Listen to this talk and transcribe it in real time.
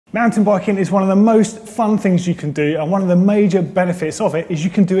Mountain biking is one of the most fun things you can do, and one of the major benefits of it is you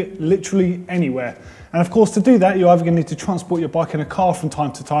can do it literally anywhere. And of course, to do that, you're either going to need to transport your bike in a car from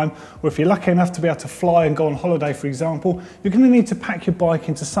time to time, or if you're lucky enough to be able to fly and go on holiday, for example, you're going to need to pack your bike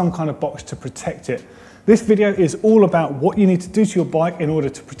into some kind of box to protect it. This video is all about what you need to do to your bike in order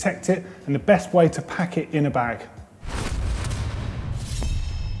to protect it and the best way to pack it in a bag.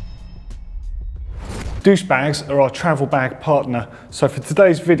 Douchebags are our travel bag partner, so for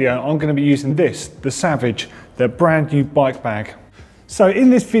today's video I'm going to be using this, the Savage, their brand new bike bag. So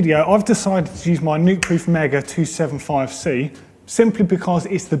in this video I've decided to use my Nukeproof Mega 275C simply because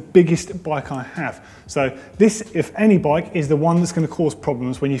it's the biggest bike I have. So this, if any bike, is the one that's going to cause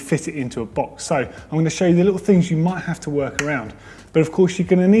problems when you fit it into a box. So I'm going to show you the little things you might have to work around. But of course you're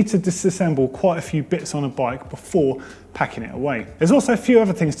going to need to disassemble quite a few bits on a bike before packing it away. There's also a few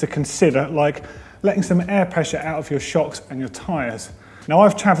other things to consider, like letting some air pressure out of your shocks and your tyres. Now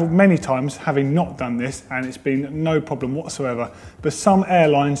I've travelled many times having not done this and it's been no problem whatsoever, but some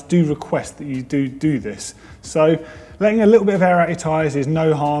airlines do request that you do this. So letting a little bit of air out your tyres is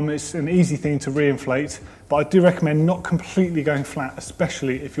no harm, it's an easy thing to reinflate, but I do recommend not completely going flat,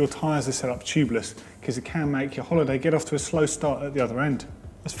 especially if your tyres are set up tubeless, because it can make your holiday get off to a slow start at the other end.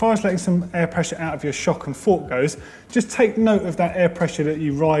 As far as letting some air pressure out of your shock and fork goes, just take note of that air pressure that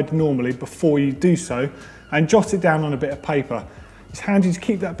you ride normally before you do so and jot it down on a bit of paper. It's handy to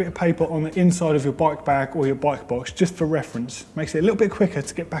keep that bit of paper on the inside of your bike bag or your bike box just for reference. Makes it a little bit quicker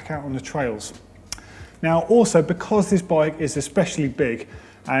to get back out on the trails. Now also, because this bike is especially big,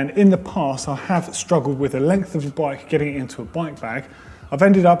 and in the past I have struggled with the length of the bike getting it into a bike bag, I've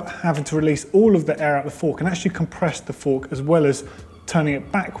ended up having to release all of the air out of the fork and actually compress the fork as well as turning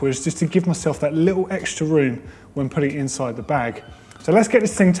it backwards just to give myself that little extra room when putting it inside the bag. So let's get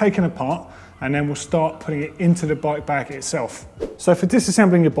this thing taken apart and then we'll start putting it into the bike bag itself. So for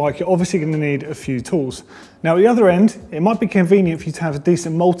disassembling your bike, you're obviously going to need a few tools. Now at the other end, it might be convenient for you to have a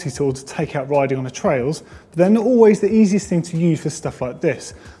decent multi-tool to take out riding on the trails, but they're not always the easiest thing to use for stuff like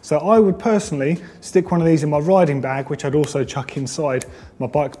this. So I would personally stick one of these in my riding bag, which I'd also chuck inside my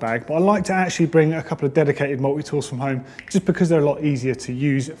bike bag, but I like to actually bring a couple of dedicated multi-tools from home just because they're a lot easier to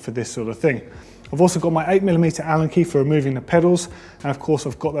use for this sort of thing. I've also got my 8mm Allen key for removing the pedals, and of course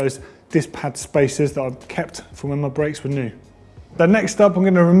I've got those disc pad spacers that I've kept from when my brakes were new. Then next up, I'm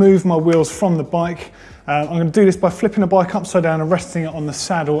going to remove my wheels from the bike. I'm going to do this by flipping the bike upside down and resting it on the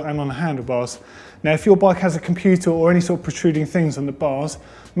saddle and on the handlebars. Now if your bike has a computer or any sort of protruding things on the bars,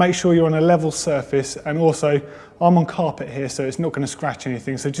 make sure you're on a level surface, and also I'm on carpet here so it's not going to scratch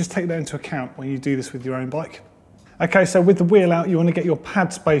anything, so just take that into account when you do this with your own bike. Okay, so with the wheel out, you want to get your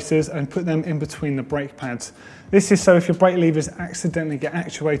pad spacers and put them in between the brake pads. This is so if your brake levers accidentally get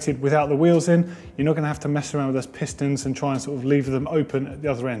actuated without the wheels in, you're not going to have to mess around with those pistons and try and sort of lever them open at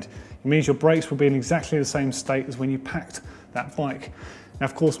the other end. It means your brakes will be in exactly the same state as when you packed that bike. Now,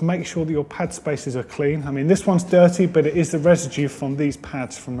 of course, make sure that your pad spacers are clean. I mean, this one's dirty, but it is the residue from these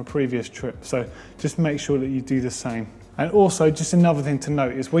pads from a previous trip. So just make sure that you do the same. And also, just another thing to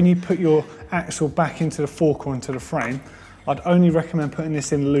note is when you put your axle back into the fork or into the frame, I'd only recommend putting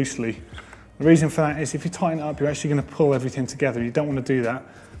this in loosely. The reason for that is if you tighten it up, you're actually going to pull everything together. You don't want to do that.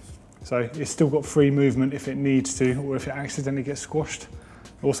 So it's still got free movement if it needs to, or if it accidentally gets squashed.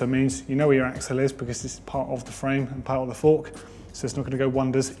 It also means you know where your axle is because it's part of the frame and part of the fork. So it's not going to go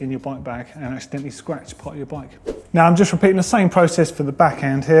wonders in your bike bag and accidentally scratch part of your bike. Now I'm just repeating the same process for the back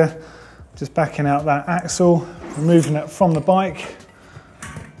end here. Just backing out that axle, removing it from the bike.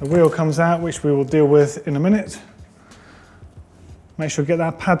 The wheel comes out, which we will deal with in a minute. Make sure you get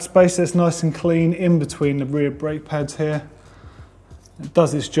that pad space that's nice and clean in between the rear brake pads here. It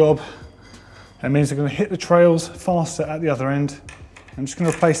does its job. That means they're going to hit the trails faster at the other end. I'm just going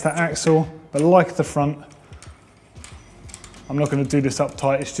to replace that axle, but like the front, I'm not going to do this up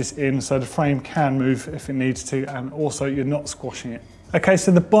tight, it's just in, so the frame can move if it needs to, and also you're not squashing it. Okay,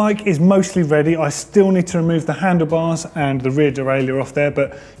 so the bike is mostly ready. I still need to remove the handlebars and the rear derailleur off there,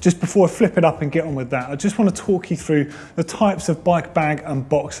 but just before I flip it up and get on with that, I just want to talk you through the types of bike bag and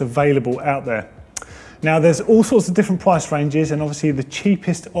box available out there. Now, there's all sorts of different price ranges, and obviously the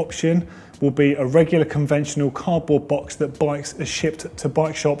cheapest option will be a regular conventional cardboard box that bikes are shipped to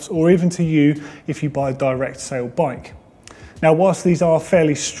bike shops or even to you if you buy a direct sale bike. Now, whilst these are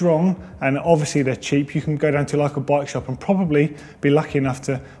fairly strong and obviously they're cheap, you can go down to like a bike shop and probably be lucky enough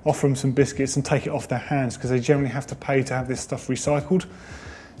to offer them some biscuits and take it off their hands because they generally have to pay to have this stuff recycled.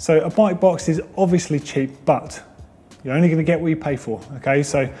 So a bike box is obviously cheap, but You're only going to get what you pay for, okay?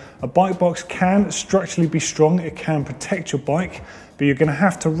 So a bike box can structurally be strong, it can protect your bike, but you're going to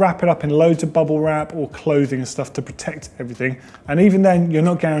have to wrap it up in loads of bubble wrap or clothing and stuff to protect everything. And even then, you're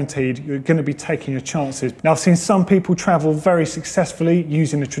not guaranteed, you're going to be taking your chances. Now, I've seen some people travel very successfully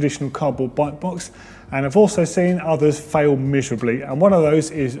using a traditional cardboard bike box, and I've also seen others fail miserably. And one of those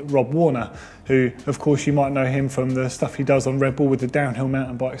is Rob Warner, who, of course, you might know him from the stuff he does on Red Bull with the downhill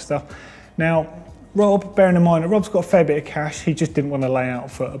mountain bike stuff. Now, Rob, bearing in mind that Rob's got a fair bit of cash, he just didn't want to lay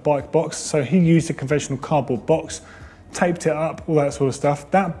out for a bike box, so he used a conventional cardboard box, taped it up, all that sort of stuff.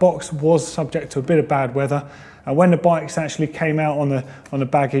 That box was subject to a bit of bad weather, and when the bikes actually came out on the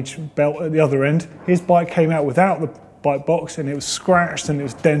baggage belt at the other end, his bike came out without the bike box, and it was scratched and it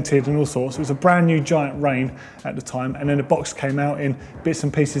was dented and all sorts. It was a brand new giant rain at the time, and then the box came out in bits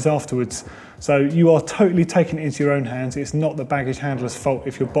and pieces afterwards. So you are totally taking it into your own hands. It's not the baggage handler's fault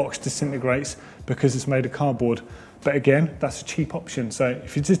if your box disintegrates because it's made of cardboard. But again, that's a cheap option. So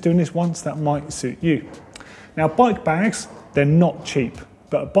if you're just doing this once, that might suit you. Now, bike bags, they're not cheap.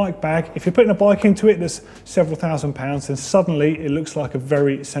 But a bike bag, if you're putting a bike into it that's several £1,000s, then suddenly it looks like a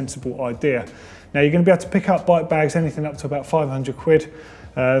very sensible idea. Now, you're going to be able to pick up bike bags, anything up to about 500 quid.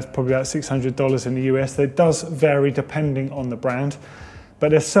 It's probably about $600 in the US. It does vary depending on the brand. But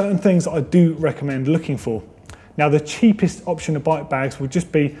there's certain things I do recommend looking for. Now, the cheapest option of bike bags will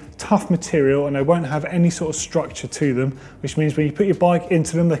just be tough material, and they won't have any sort of structure to them, which means when you put your bike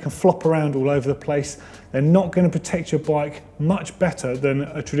into them, they can flop around all over the place. They're not going to protect your bike much better than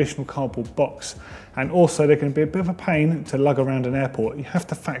a traditional cardboard box. And also, they're going to be a bit of a pain to lug around an airport. You have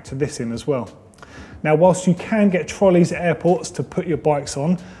to factor this in as well. Now, whilst you can get trolleys at airports to put your bikes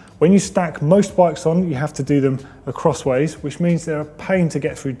on, when you stack most bikes on, you have to do them crossways, which means they're a pain to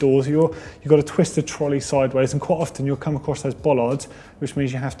get through doors. You've got to twist the trolley sideways, and quite often you'll come across those bollards, which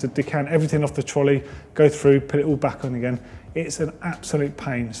means you have to decant everything off the trolley, go through, put it all back on again. It's an absolute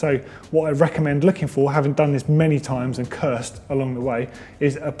pain. So what I recommend looking for, having done this many times and cursed along the way,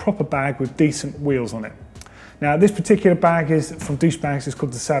 is a proper bag with decent wheels on it. Now, this particular bag is from Douchebags, it's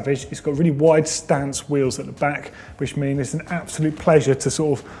called the Savage. It's got really wide stance wheels at the back, which means it's an absolute pleasure to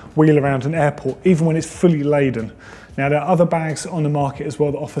sort of wheel around an airport, even when it's fully laden. Now, there are other bags on the market as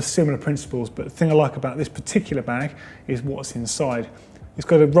well that offer similar principles, but the thing I like about this particular bag is what's inside. It's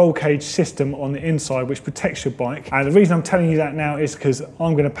got a roll cage system on the inside which protects your bike. And the reason I'm telling you that now is because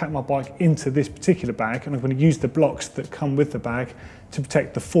I'm going to pack my bike into this particular bag, and I'm going to use the blocks that come with the bag to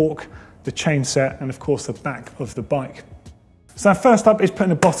protect the fork, the chain set, and of course the back of the bike. So first up is putting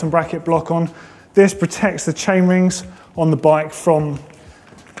the bottom bracket block on. This protects the chain rings on the bike from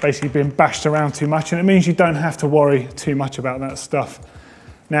basically being bashed around too much, and it means you don't have to worry too much about that stuff.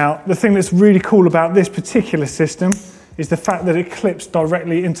 Now, the thing that's really cool about this particular system is the fact that it clips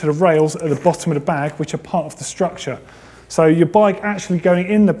directly into the rails at the bottom of the bag, which are part of the structure. So your bike actually going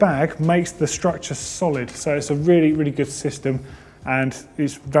in the bag makes the structure solid. So it's a really, really good system, and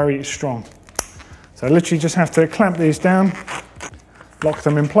it's very strong. So I literally just have to clamp these down, lock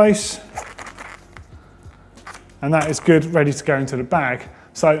them in place, and that is good, ready to go into the bag.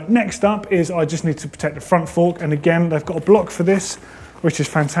 So next up is I just need to protect the front fork, and again, they've got a block for this, which is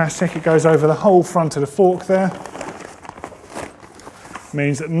fantastic. It goes over the whole front of the fork there.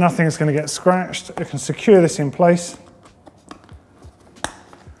 Means that nothing's going to get scratched. I can secure this in place.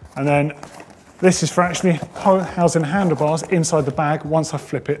 And then this is for actually housing handlebars inside the bag once I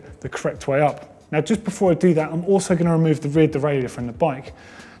flip it the correct way up. Now, just before I do that, I'm also going to remove the rear derailleur from the bike.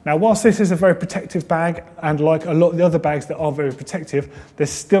 Now, whilst this is a very protective bag, and like a lot of the other bags that are very protective, there's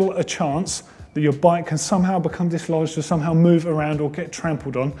still a chance that your bike can somehow become dislodged or somehow move around or get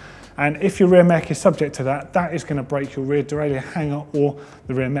trampled on. And if your rear mech is subject to that, that is going to break your rear derailleur hanger or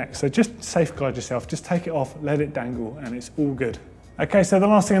the rear mech. So just safeguard yourself, just take it off, let it dangle, and it's all good. Okay, so the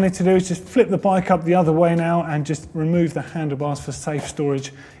last thing I need to do is just flip the bike up the other way now and just remove the handlebars for safe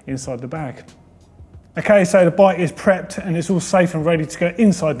storage inside the bag. Okay, so the bike is prepped and it's all safe and ready to go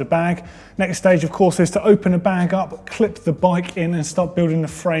inside the bag. Next stage, of course, is to open the bag up, clip the bike in and start building the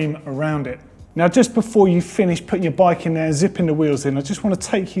frame around it. Now, just before you finish putting your bike in there and zipping the wheels in, I just want to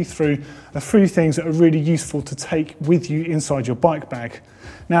take you through a few things that are really useful to take with you inside your bike bag.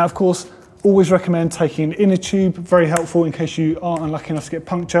 Now, of course, always recommend taking an inner tube, very helpful in case you are unlucky enough to get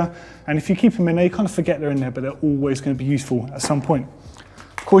puncture. And if you keep them in there, you kind of forget they're in there, but they're always going to be useful at some point.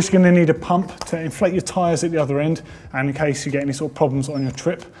 Of course, you're going to need a pump to inflate your tyres at the other end, and in case you get any sort of problems on your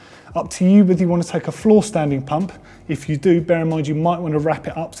trip. Up to you whether you want to take a floor standing pump. If you do, bear in mind you might want to wrap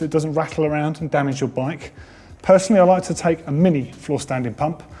it up so it doesn't rattle around and damage your bike. Personally, I like to take a mini floor standing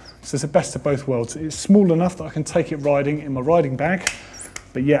pump, so it's the best of both worlds. It's small enough that I can take it riding in my riding bag,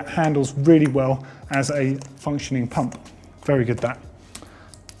 but yet handles really well as a functioning pump. Very good that.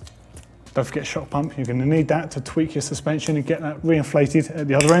 Don't forget shock pump, you're going to need that to tweak your suspension and get that reinflated at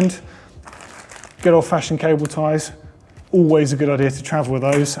the other end. Good old-fashioned cable ties, always a good idea to travel with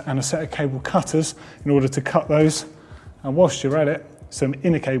those, and a set of cable cutters in order to cut those. And whilst you're at it, some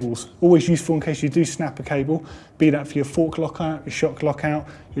inner cables, always useful in case you do snap a cable, be that for your fork lockout, your shock lockout,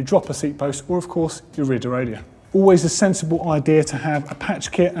 your dropper seat post, or of course your rear derailleur. Always a sensible idea to have a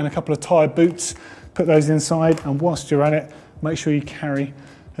patch kit and a couple of tyre boots, put those inside, and whilst you're at it, make sure you carry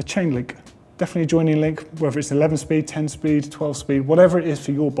a chain link. Definitely a joining link, whether it's 11 speed, 10 speed, 12 speed, whatever it is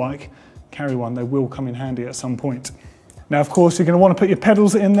for your bike, carry one, they will come in handy at some point. Now of course you're going to want to put your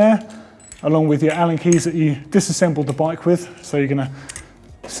pedals in there, along with your Allen keys that you disassembled the bike with, so you're going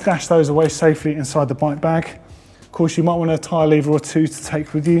to stash those away safely inside the bike bag. Of course you might want a tyre lever or two to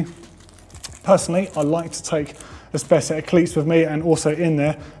take with you. Personally, I like to take a spare set of cleats with me, and also in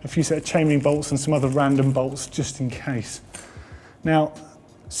there a few set of chain bolts and some other random bolts just in case. Now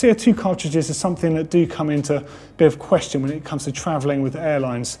CO2 cartridges are something that do come into a bit of question when it comes to travelling with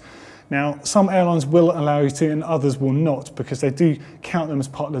airlines. Now, some airlines will allow you to and others will not, because they do count them as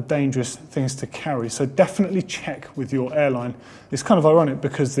part of the dangerous things to carry. So definitely check with your airline. It's kind of ironic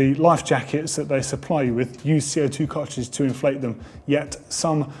because the life jackets that they supply you with use CO2 cartridges to inflate them, yet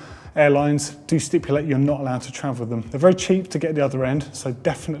some airlines do stipulate you're not allowed to travel with them. They're very cheap to get the other end, so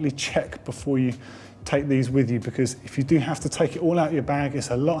definitely check before you take these with you, because if you do have to take it all out of your bag,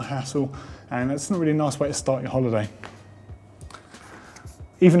 it's a lot of hassle and it's not really a nice way to start your holiday.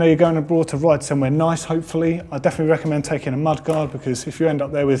 Even though you're going abroad to ride somewhere nice, hopefully, I definitely recommend taking a mud guard, because if you end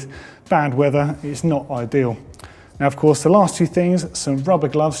up there with bad weather, it's not ideal. Now, of course, the last two things, some rubber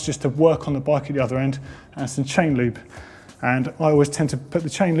gloves just to work on the bike at the other end, and some chain lube. And I always tend to put the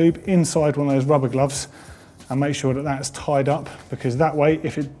chain lube inside one of those rubber gloves and make sure that that's tied up, because that way,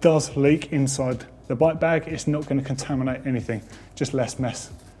 if it does leak inside the bike bag, it's not going to contaminate anything, just less mess.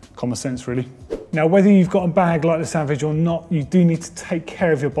 Common sense, really. Now, whether you've got a bag like the Savage or not, you do need to take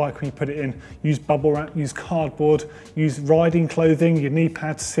care of your bike when you put it in. Use bubble wrap, use cardboard, use riding clothing, your knee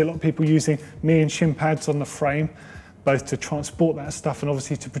pads. See a lot of people using knee and shin pads on the frame, both to transport that stuff and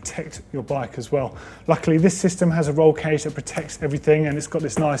obviously to protect your bike as well. Luckily, this system has a roll cage that protects everything, and it's got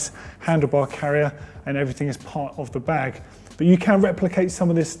this nice handlebar carrier, and everything is part of the bag. But you can replicate some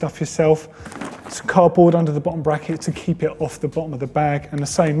of this stuff yourself. Some cardboard under the bottom bracket to keep it off the bottom of the bag, and the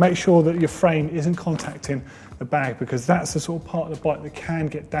same, make sure that your frame isn't contacting the bag, because that's the sort of part of the bike that can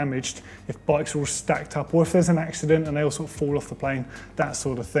get damaged if bikes are all stacked up, or if there's an accident and they all sort of fall off the plane, that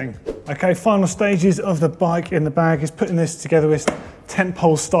sort of thing. Okay, final stages of the bike in the bag is putting this together with tent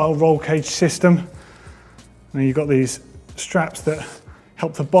pole style roll cage system. And you've got these straps that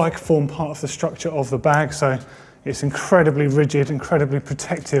help the bike form part of the structure of the bag, so it's incredibly rigid, incredibly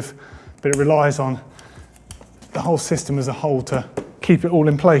protective, but it relies on the whole system as a whole to keep it all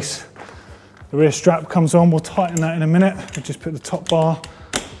in place. The rear strap comes on, we'll tighten that in a minute. We'll just put the top bar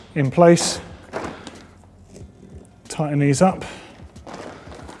in place, tighten these up.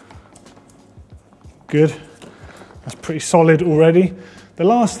 Good, that's pretty solid already. The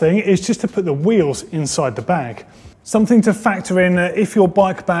last thing is just to put the wheels inside the bag. Something to factor in, if your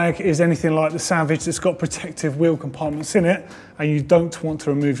bike bag is anything like the Savage that's got protective wheel compartments in it and you don't want to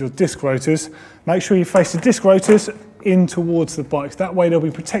remove your disc rotors, make sure you face the disc rotors in towards the bike. That way they'll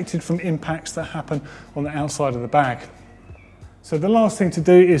be protected from impacts that happen on the outside of the bag. So the last thing to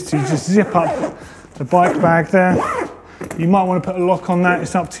do is to just zip up the bike bag there. You might want to put a lock on that,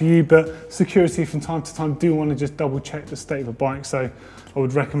 it's up to you, but security from time to time do want to just double check the state of the bike, so I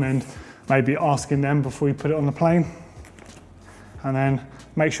would recommend maybe asking them before you put it on the plane. And then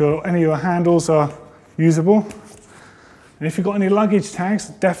make sure any of your handles are usable. And if you've got any luggage tags,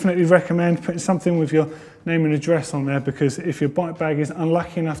 definitely recommend putting something with your name and address on there, because if your bike bag is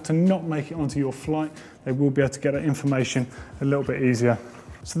unlucky enough to not make it onto your flight, they will be able to get that information a little bit easier.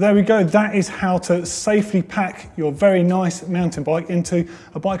 So there we go, that is how to safely pack your very nice mountain bike into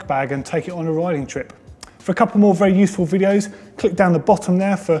a bike bag and take it on a riding trip. For a couple more very useful videos, click down the bottom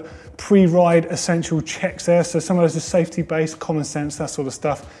there for pre-ride essential checks there. So some of those are safety based, common sense, that sort of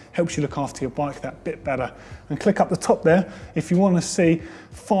stuff. Helps you look after your bike that bit better. And click up the top there if you want to see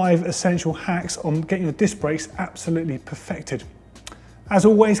 5 essential hacks on getting your disc brakes absolutely perfected. As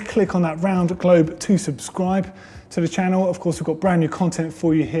always, click on that round globe to subscribe to the channel. Of course, we've got brand new content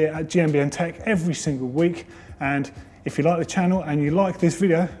for you here at GMBN Tech every single week. And if you like the channel and you like this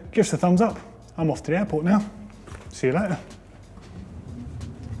video, give us a thumbs up. I'm off to the airport now. See you later.